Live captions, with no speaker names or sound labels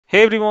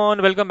Hey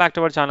everyone, welcome back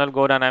to our channel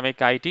Go Dynamic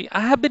IT.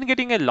 I have been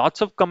getting a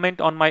lots of comment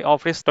on my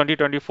Office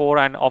 2024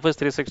 and Office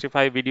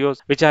 365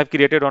 videos which I have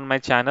created on my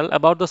channel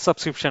about the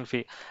subscription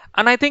fee.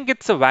 And I think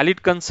it's a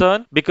valid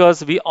concern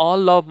because we all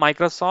love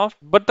Microsoft,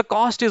 but the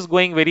cost is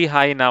going very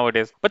high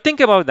nowadays. But think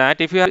about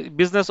that, if you are a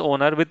business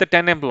owner with the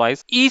 10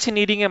 employees, each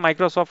needing a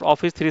Microsoft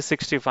Office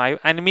 365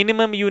 and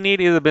minimum you need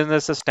is a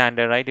business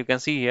standard, right? You can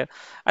see here.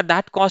 And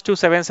that costs you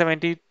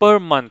 770 per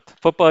month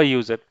for per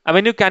user. And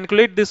when you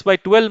calculate this by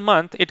 12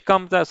 months, it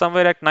comes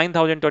somewhere at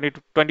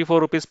 9,024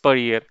 rupees per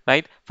year,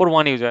 right? For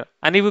one user.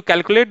 And if you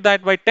calculate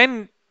that by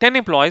 10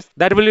 employees,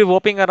 that will be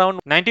whopping around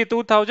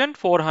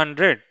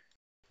 92,400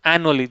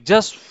 annually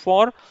just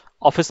for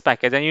office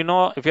package. And you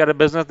know, if you are a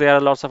business, there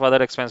are lots of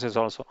other expenses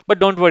also. But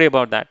don't worry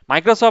about that.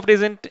 Microsoft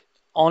isn't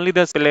only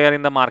the player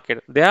in the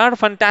market. There are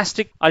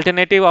fantastic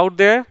alternative out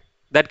there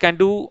that can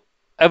do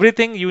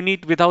everything you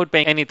need without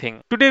paying anything.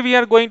 Today we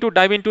are going to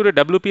dive into the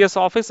WPS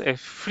Office, a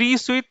free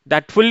suite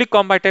that fully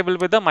compatible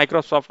with the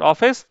Microsoft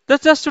Office.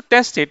 Just to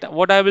test it,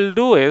 what I will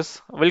do is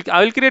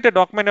I will create a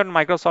document on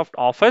Microsoft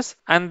Office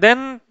and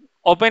then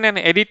open and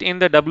edit in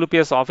the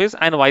WPS Office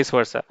and vice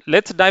versa.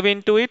 Let's dive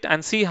into it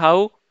and see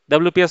how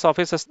WPS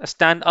Office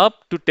stand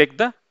up to take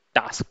the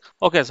task.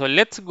 Okay, so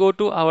let's go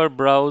to our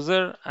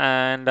browser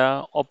and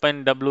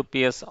open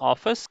WPS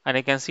Office, and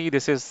you can see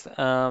this is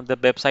the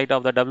website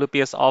of the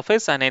WPS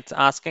Office, and it's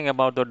asking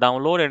about the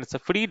download, and it's a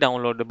free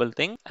downloadable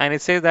thing, and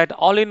it says that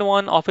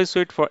all-in-one Office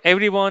suite for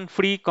everyone,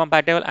 free,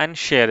 compatible, and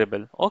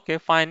shareable. Okay,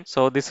 fine.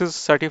 So this is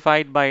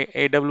certified by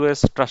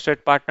AWS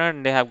trusted partner,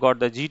 and they have got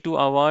the G2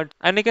 award,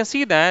 and you can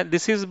see that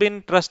this has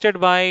been trusted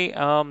by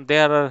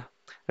their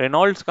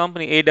Reynolds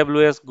company,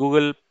 AWS,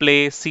 Google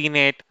Play,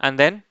 CNET, and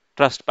then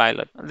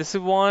Trustpilot. This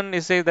is one.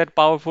 It says that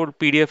powerful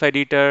PDF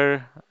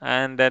editor,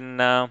 and then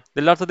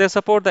they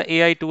support the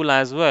AI tool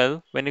as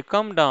well. When you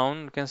come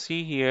down, you can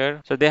see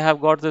here. So they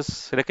have got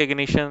this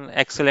recognition,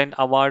 excellent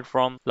award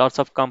from lots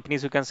of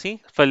companies. You can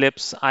see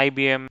Philips,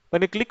 IBM.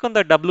 When you click on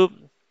the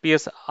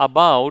WPS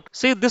about,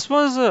 see this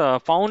was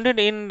founded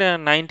in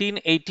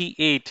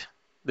 1988.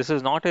 This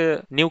is not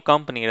a new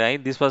company,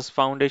 right? This was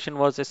foundation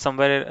was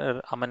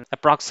somewhere, I mean,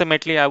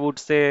 approximately I would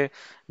say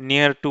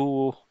near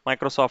to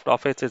Microsoft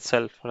Office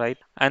itself, right?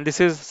 And this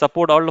is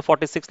support all the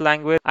 46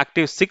 language,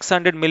 active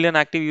 600 million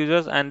active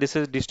users, and this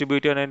is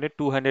distributed in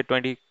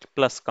 220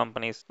 plus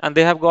companies. And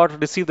they have got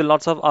received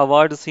lots of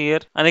awards here.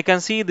 And you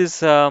can see this.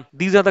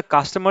 These are the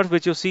customers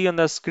which you see on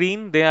the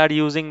screen. They are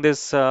using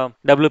this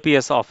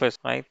WPS Office,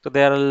 right? So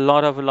there are a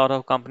lot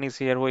of companies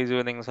here who is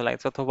using so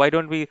like so why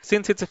don't we,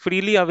 since it's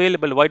freely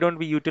available, why don't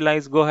we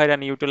go ahead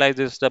and utilize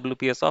this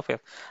WPS Office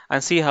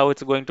and see how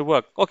it's going to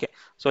work. Okay,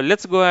 so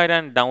let's go ahead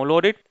and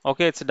download it.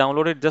 Okay, it's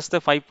downloaded just the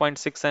 5.6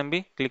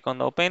 MB. Click on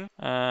the open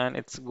and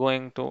it's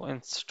going to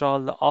install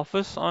the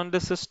Office on the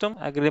system.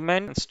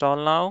 Agreement, install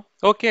now.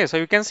 Okay, so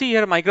you can see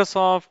here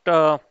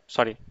Microsoft,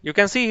 you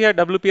can see here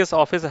WPS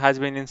Office has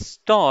been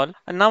installed.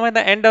 And now at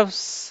the end of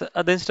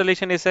the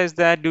installation, it says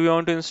that do you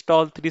want to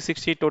install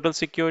 360 total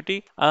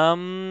security?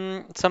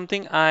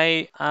 Something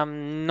I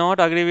am not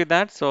agree with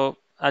that. So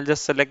I'll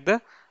just select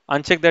the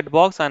uncheck that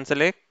box and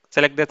select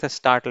that as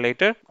start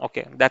later.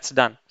 Okay, that's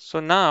done. So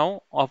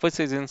now Office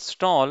is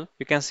installed.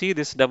 You can see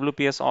this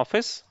WPS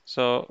Office.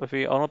 So if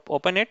we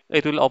open it,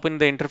 it will open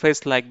the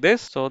interface like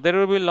this. So there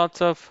will be lots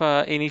of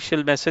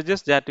initial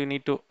messages that you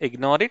need to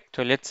ignore it.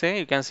 So let's say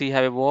you can see you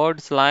have a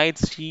Word,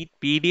 slides, sheet,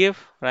 PDF,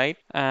 right?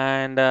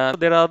 And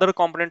there are other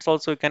components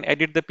also. You can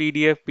edit the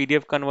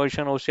PDF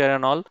conversion, OCR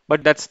and all.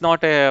 But that's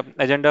not a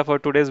agenda for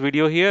today's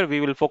video here. We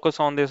will focus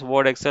on this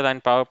Word, Excel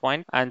and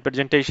PowerPoint and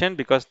presentation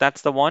because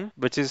that's the one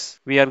which is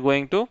we are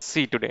going to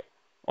see today.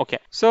 Okay,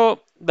 so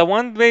the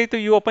one way to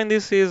you open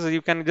this is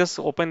you can just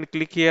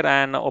click here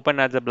and open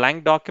as a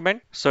blank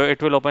document. So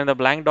it will open the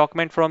blank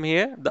document from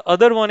here. The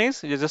other one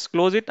is you just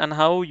close it, and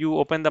how you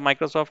open the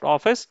Microsoft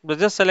Office. So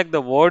just select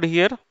the Word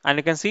here, and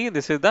you can see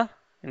this is the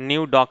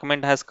new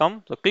document has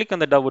come. So click on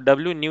the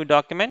W new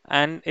document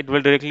and it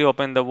will directly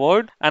open the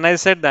Word. And I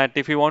said that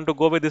if you want to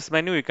go with this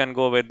menu, you can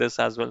go with this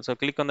as well. So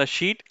click on the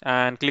sheet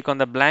and click on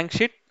the blank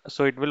sheet.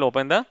 So it will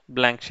open the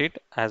blank sheet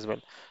as well.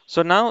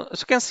 So now,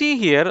 as you can see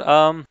here,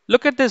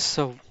 look at this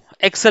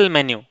Excel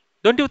menu.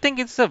 Don't you think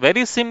it's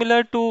very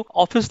similar to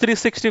Office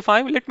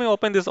 365? Let me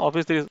open this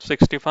Office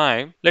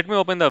 365. Let me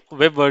open the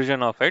web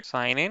version of it.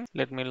 Sign in.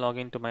 Let me log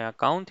into my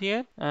account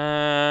here.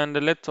 And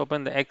let's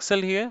open the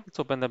Excel here. Let's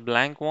open the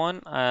blank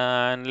one.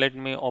 And let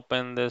me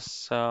open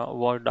this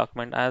Word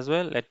document as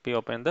well. Let me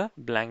open the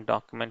blank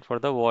document for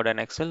the Word and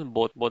Excel,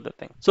 both the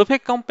things. So if I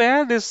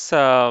compare this,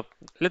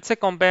 let's say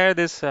compare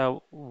this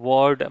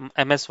Word,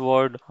 MS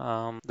Word,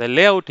 the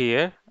layout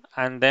here,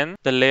 and then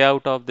the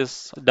layout of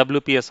this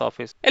WPS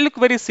Office. It look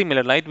very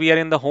similar, right? We are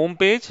in the home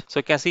page. So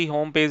you can see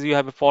home page, you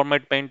have a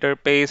format painter,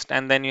 paste,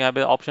 and then you have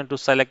the option to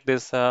select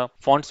this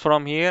fonts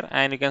from here.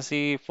 And you can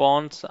see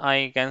fonts.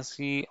 I can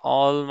see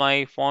all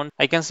my fonts.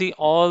 I can see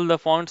all the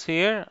fonts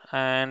here.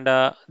 And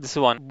this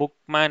one,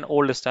 Man,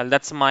 old style.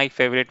 That's my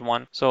favorite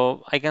one.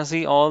 So I can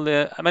see all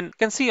the, I mean, you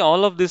can see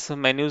all of these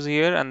menus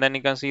here, and then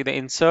you can see the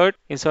insert.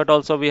 Insert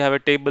also we have a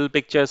table,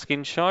 picture,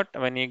 screenshot.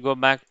 When you go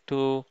back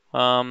to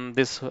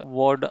this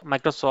Word,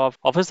 Microsoft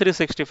Office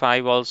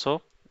 365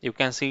 also, you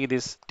can see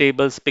this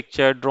tables,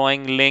 picture,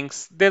 drawing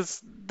links.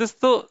 There's this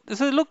though this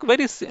is look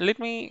very let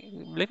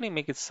me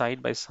make it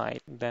side by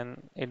side, then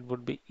it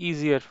would be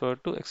easier for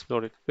to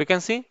explore it. We can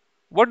see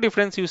what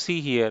difference you see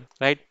here,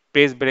 right?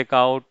 Page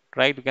breakout,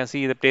 right? You can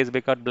see the page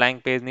breakout,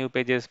 blank page, new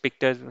pages,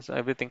 pictures, so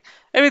everything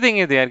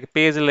is there.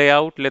 Page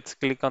layout, let's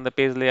click on the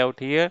page layout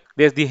here.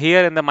 There's the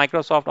here in the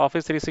Microsoft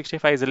Office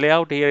 365 is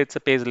layout. Here it's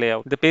a page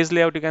layout. The page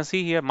layout you can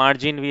see here,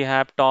 margin we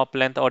have, top,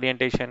 length,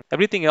 orientation,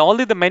 everything.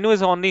 Only the menu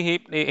is only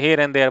here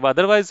and there, but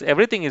otherwise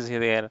everything is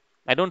there.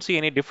 I don't see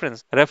any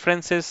difference.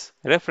 References,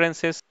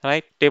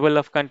 right? Table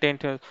of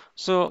content.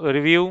 So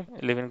review,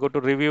 even go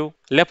to review.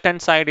 Left hand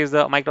side is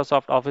the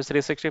Microsoft Office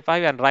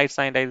 365 and right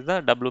side is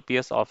the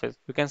WPS Office.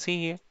 You can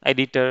see here,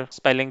 editor,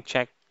 spelling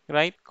check,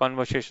 right?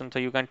 Conversation. So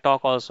you can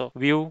talk also.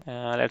 View.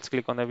 Let's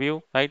click on the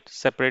view, right?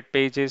 Separate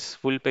pages,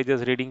 full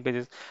pages, reading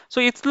pages.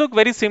 So it's look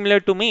very similar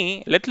to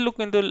me. Let's look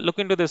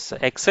into this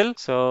Excel.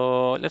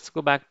 So let's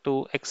go back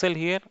to Excel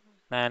here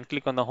and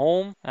click on the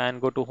home and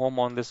go to home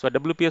on this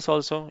WPS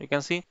also. You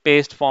can see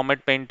paste,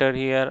 format, painter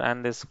here,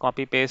 and this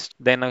copy paste.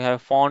 Then I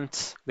have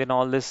fonts, then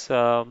all this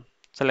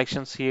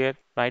selections here,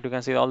 right? You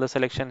can see all the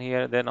selection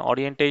here, then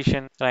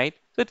orientation, right?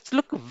 So it's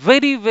look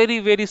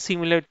very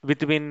similar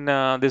between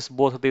this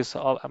both this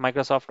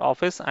Microsoft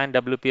Office and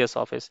WPS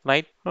Office,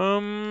 right?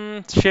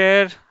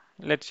 Share,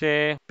 let's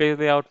say page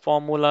layout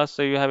formula.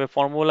 So you have a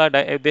formula.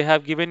 They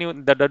have given you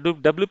the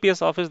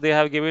WPS Office. They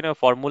have given you a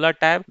formula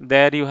tab.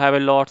 There you have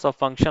a lots of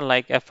function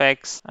like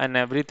FX and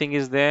everything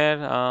is there.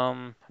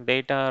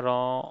 Data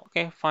raw.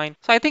 Okay, fine.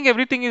 So I think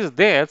everything is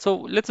there. So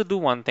let's do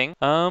one thing.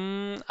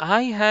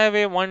 I have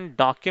a one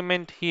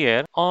document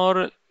here,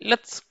 or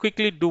let's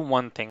quickly do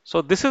one thing.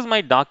 So this is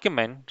my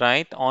document,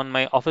 right, on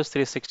my Office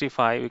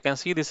 365. You can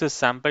see this is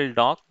sample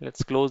doc.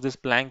 Let's close this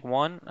blank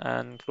one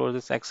and close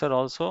this Excel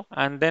also.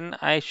 And then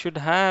I should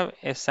have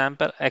a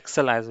sample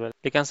Excel as well.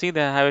 You can see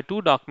that I have a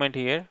two document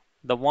here.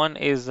 The one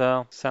is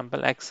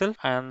sample Excel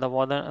and the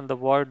one and the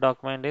Word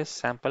document is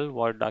sample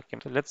Word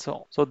document.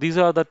 So these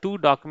are the two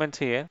documents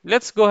here.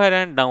 Let's go ahead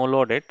and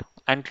download it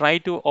and try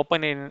to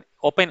open in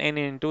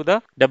into the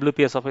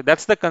WPS Office.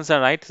 That's the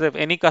concern, right? So if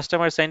any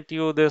customer sent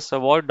you this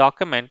Word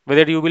document,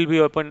 whether you will be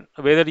open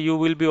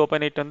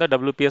it on the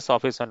WPS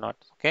Office or not.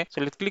 Okay,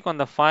 so let's click on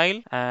the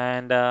file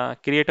and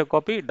create a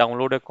copy,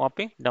 download a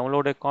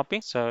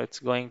copy. So it's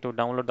going to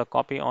download the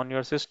copy on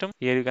your system.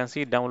 Here you can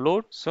see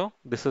download. So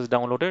this is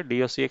downloaded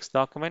docx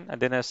document,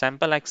 and then a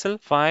sample Excel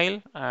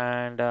file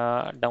and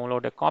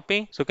download a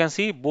copy. So you can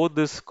see both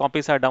these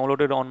copies are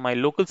downloaded on my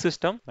local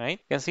system, right?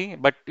 You can see,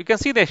 but you can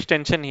see the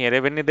extension here.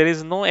 When there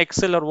is no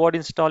Excel or Word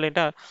install in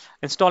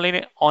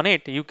it on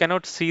it, you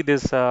cannot see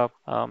this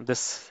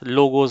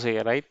logos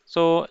here, right?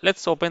 So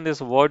let's open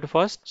this Word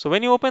first. So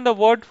when you open the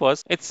Word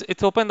first,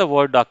 it's open the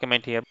Word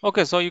document here.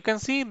 Okay, so you can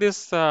see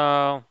this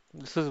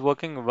this is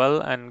working well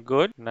and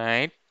good,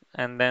 right?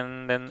 And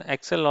then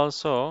Excel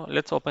also.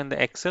 Let's open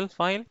the Excel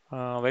file.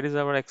 Where is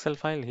our Excel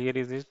file? Here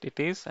is it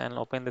is, and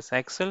open this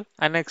Excel.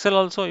 And Excel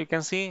also, you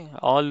can see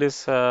all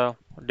this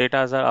data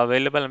are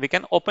available, and we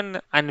can open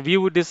and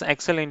view this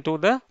Excel into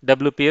the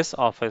WPS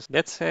Office.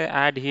 Let's say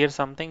add here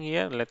something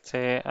here. Let's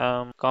say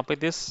copy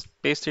this,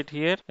 paste it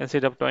here.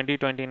 Instead of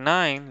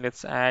 2029,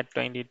 let's add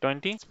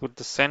 2020. Let's put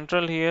the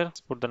central here.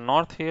 Let's put the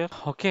north here.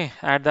 Okay,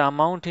 add the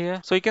amount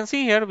here. So you can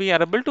see here we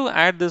are able to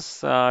add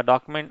this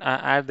document,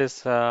 add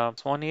this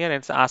one here.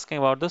 It's asking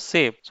about the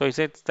save. So it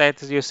says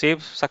that you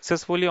save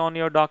successfully on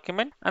your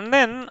document, and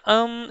then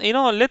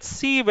let's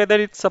see whether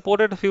it's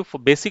supported a few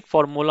basic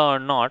formula or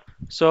not.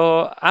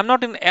 So I'm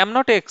not an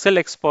Excel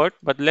expert,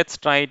 but let's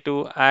try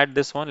to add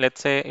this one.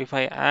 Let's say if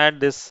I add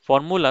this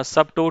formula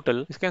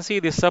subtotal, you can see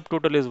the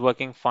subtotal is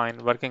working fine,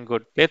 working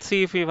good. Let's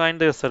see if we find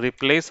this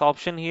replace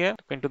option here.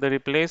 Into the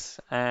replace,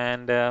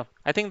 and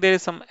I think there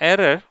is some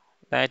error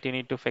that you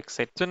need to fix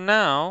it. So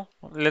now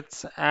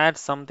let's add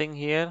something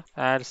here,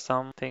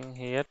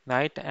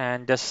 right?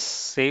 And just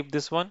save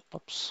this one.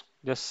 Oops.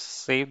 Just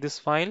save this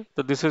file.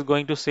 So this is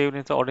going to save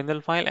in the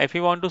original file. If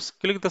you want to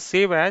click the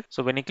save as,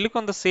 so when you click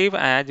on the save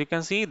as, you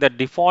can see the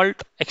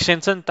default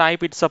extension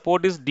type it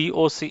support is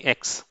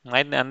docx,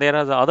 right? And there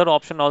are the other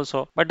option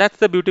also, but that's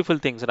the beautiful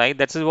things, right?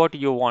 That is what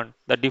you want.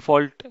 The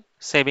default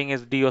saving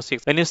is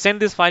docx. When you send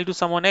this file to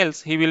someone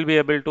else, he will be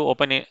able to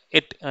open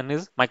it in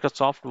his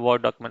Microsoft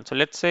Word document. So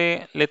let's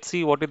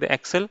see what is the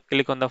Excel.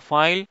 Click on the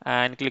file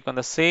and click on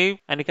the save,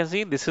 and you can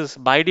see this is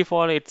by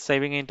default it's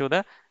saving into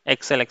the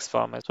XLX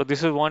format. So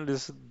this is what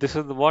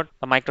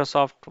the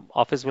Microsoft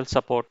Office will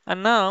support.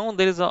 And now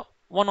there is a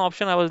one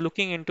option I was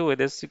looking into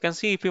it is, you can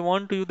see if you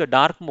want to use the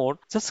dark mode,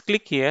 just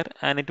click here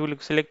and it will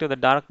select the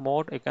dark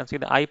mode. You can see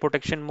the eye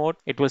protection mode.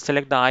 It will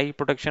select the eye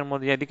protection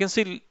mode. Yeah, you can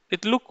see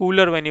it look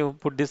cooler when you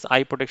put this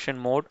eye protection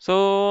mode.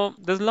 So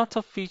there's lots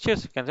of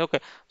features you can say. Okay,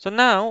 so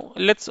now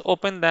let's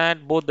open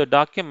that both the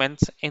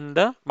documents in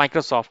the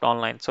Microsoft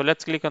Online. So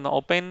let's click on the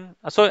open.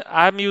 So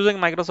I'm using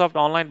Microsoft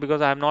Online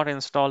because I have not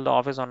installed the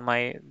Office on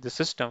my the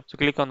system. So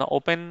click on the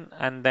open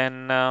and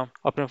then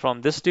open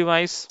from this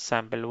device,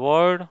 sample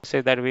Word.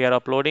 Say that we are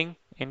uploading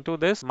into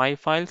this my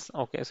files.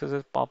 Okay, so this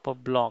is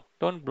pop-up block.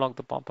 Don't block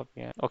the pop-up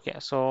here. Okay,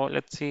 so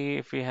let's see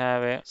if we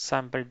have a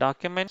sample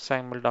document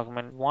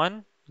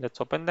one.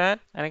 Let's open that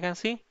and I can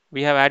see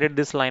we have added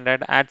this line,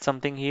 right? Add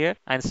something here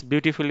and it's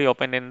beautifully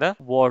opened in the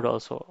Word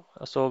also.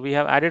 So we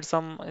have added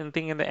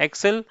something in the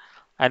Excel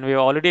and we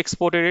have already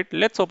exported it.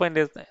 Let's open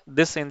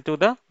this into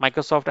the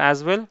Microsoft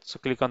as well. So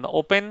click on the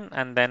open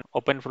and then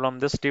open from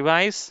this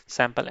device,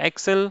 sample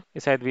Excel.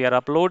 It said we are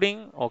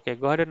uploading. Okay,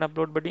 go ahead and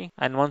upload, buddy.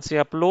 And once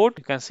you upload,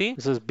 you can see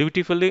this is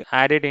beautifully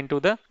added into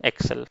the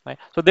Excel. Right?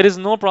 So there is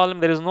no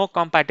problem. There is no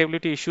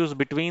compatibility issues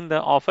between the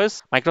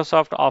Office,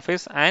 Microsoft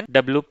Office and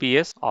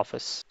WPS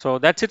Office. So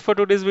that's it for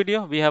today's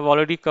video. We have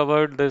already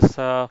covered this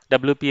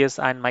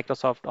WPS and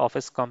Microsoft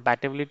Office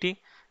compatibility.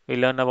 We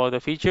learned about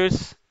the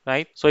features,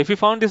 right? So if you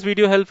found this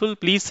video helpful,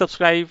 please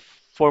subscribe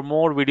for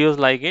more videos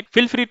like it.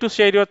 Feel free to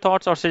share your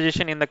thoughts or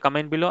suggestion in the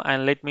comment below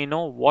and let me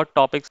know what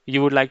topics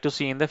you would like to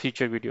see in the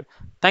future video.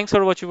 Thanks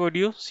for watching the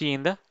video. See you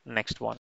in the next one.